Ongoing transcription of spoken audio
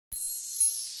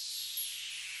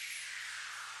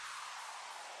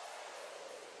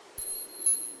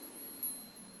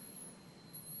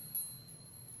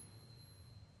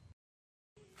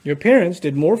Your parents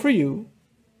did more for you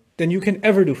than you can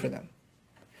ever do for them.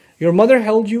 Your mother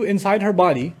held you inside her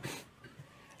body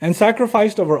and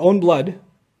sacrificed of her own blood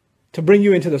to bring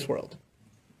you into this world.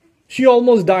 She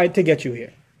almost died to get you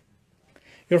here.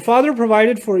 Your father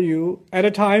provided for you at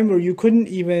a time where you couldn't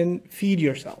even feed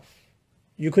yourself.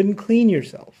 You couldn't clean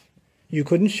yourself. You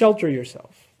couldn't shelter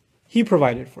yourself. He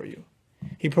provided for you.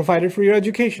 He provided for your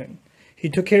education. He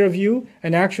took care of you,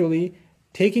 and actually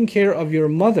taking care of your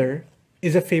mother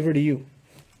is a favor to you.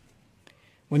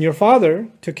 When your father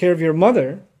took care of your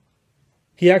mother,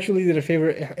 he actually did a favor,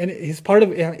 and it's part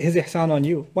of his ihsan on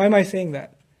you. Why am I saying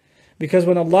that? Because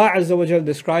when Allah Azza wa Jal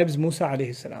describes Musa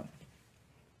alayhi salam,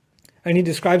 and He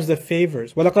describes the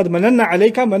favors, وَلَقَدْ مَنَنَّا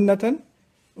عَلَيْكَ مَنَّةً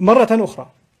مَرَّةً أُخْرَى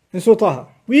in Surah Taha.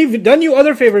 We've done you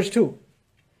other favors too.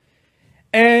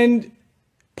 And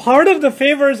part of the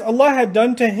favors Allah had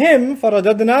done to him,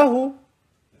 فَرَدَدْنَاكَ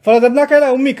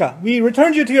إِلَىٰ أُمِّكَ, we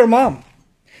returned you to your mom.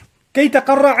 كَيْ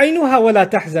تَقَرَّ عَيْنُهَا وَلَا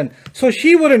تَحْزَنْ, so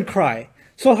she wouldn't cry,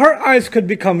 so her eyes could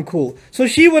become cool, so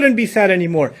she wouldn't be sad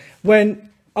anymore.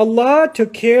 When Allah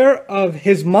took care of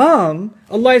his mom,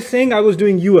 Allah is saying, I was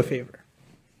doing you a favor.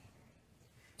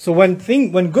 So when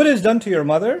good is done to your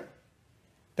mother,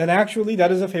 then actually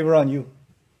that is a favor on you.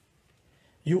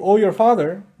 You owe your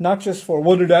father, not just for,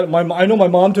 well, I know my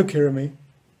mom took care of me,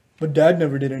 but dad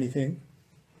never did anything.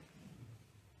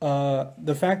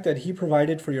 The fact that he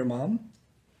provided for your mom,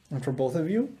 and for both of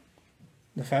you,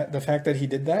 the fact that he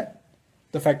did that,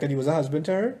 the fact that he was a husband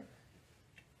to her,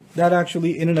 that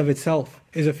actually in and of itself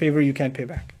is a favor you can't pay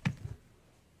back.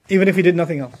 Even if he did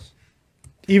nothing else.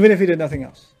 Even if he did nothing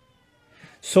else.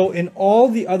 So in all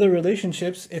the other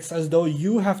relationships, it's as though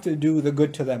you have to do the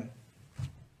good to them.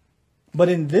 But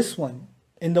in this one,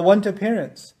 in the one to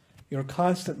parents, you're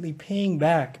constantly paying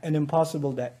back an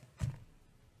impossible debt.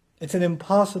 It's an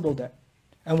impossible debt.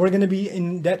 And we're going to be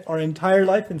in debt our entire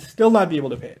life and still not be able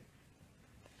to pay it.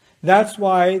 That's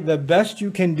why the best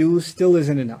you can do still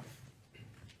isn't enough.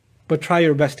 But try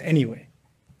your best anyway.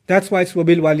 That's why it's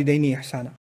وَبِالْوَالِدَيْنِ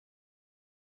إِحْسَانًا.